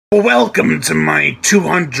Welcome to my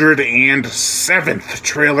 207th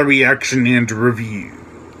trailer reaction and review.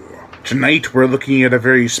 Tonight we're looking at a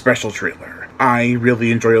very special trailer. I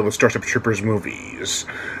really enjoy all the Starship Troopers movies.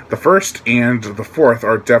 The first and the fourth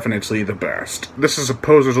are definitely the best. This is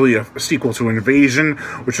supposedly a sequel to Invasion,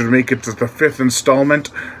 which would make it to the fifth installment.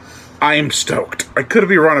 I'm stoked. I could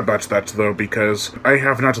be wrong about that, though, because I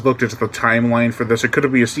have not looked into the timeline for this. It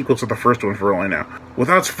could be a sequel to the first one for all I know.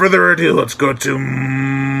 Without further ado, let's go to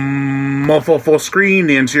full screen,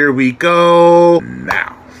 and here we go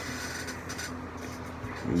now.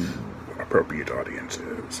 Ooh, appropriate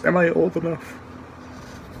audiences. Am I old enough?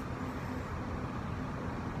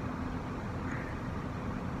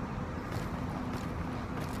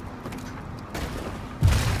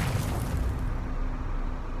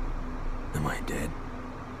 Am I dead?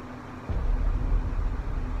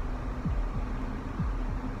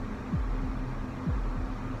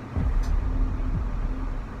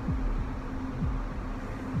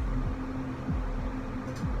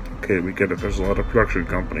 Okay, we get it. There's a lot of production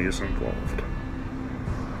companies involved.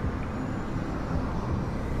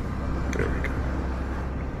 There we go.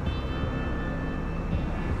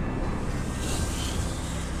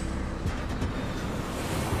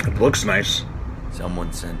 It looks nice.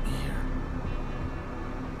 Someone sent me here.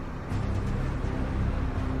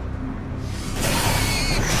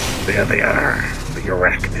 There they are, the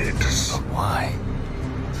arachnids. But why?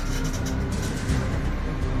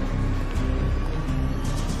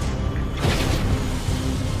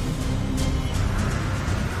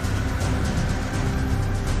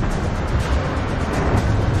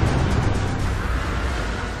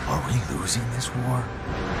 Are we losing this war?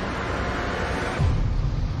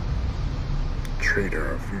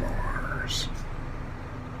 Traitor of Mars.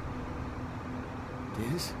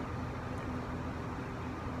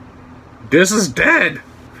 This is dead!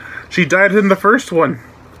 She died in the first one.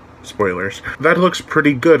 Spoilers. That looks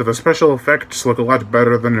pretty good. The special effects look a lot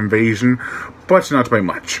better than Invasion, but not by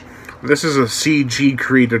much. This is a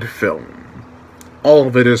CG-created film. All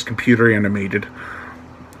of it is computer animated.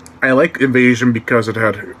 I like Invasion because it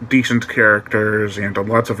had decent characters and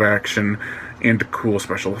lots of action and cool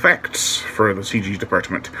special effects for the CG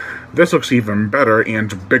department. This looks even better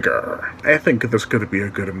and bigger. I think this could be a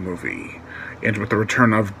good movie. And with the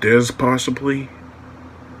return of Diz, possibly?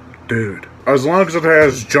 Dude. As long as it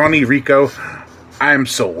has Johnny Rico, I'm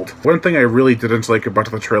sold. One thing I really didn't like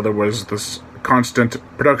about the trailer was this constant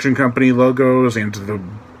production company logos and the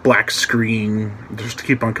black screen just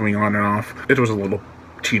keep on coming on and off. It was a little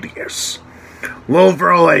tedious.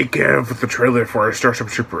 Overall, I give the trailer for Starship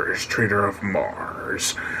Troopers, Traitor of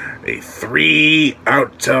Mars, a 3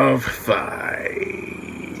 out of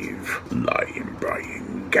 5. Lion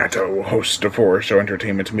Brian Gatto, host of Horror Show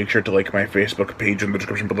Entertainment. Make sure to like my Facebook page in the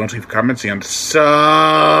description below, leave comments, and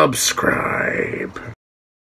subscribe.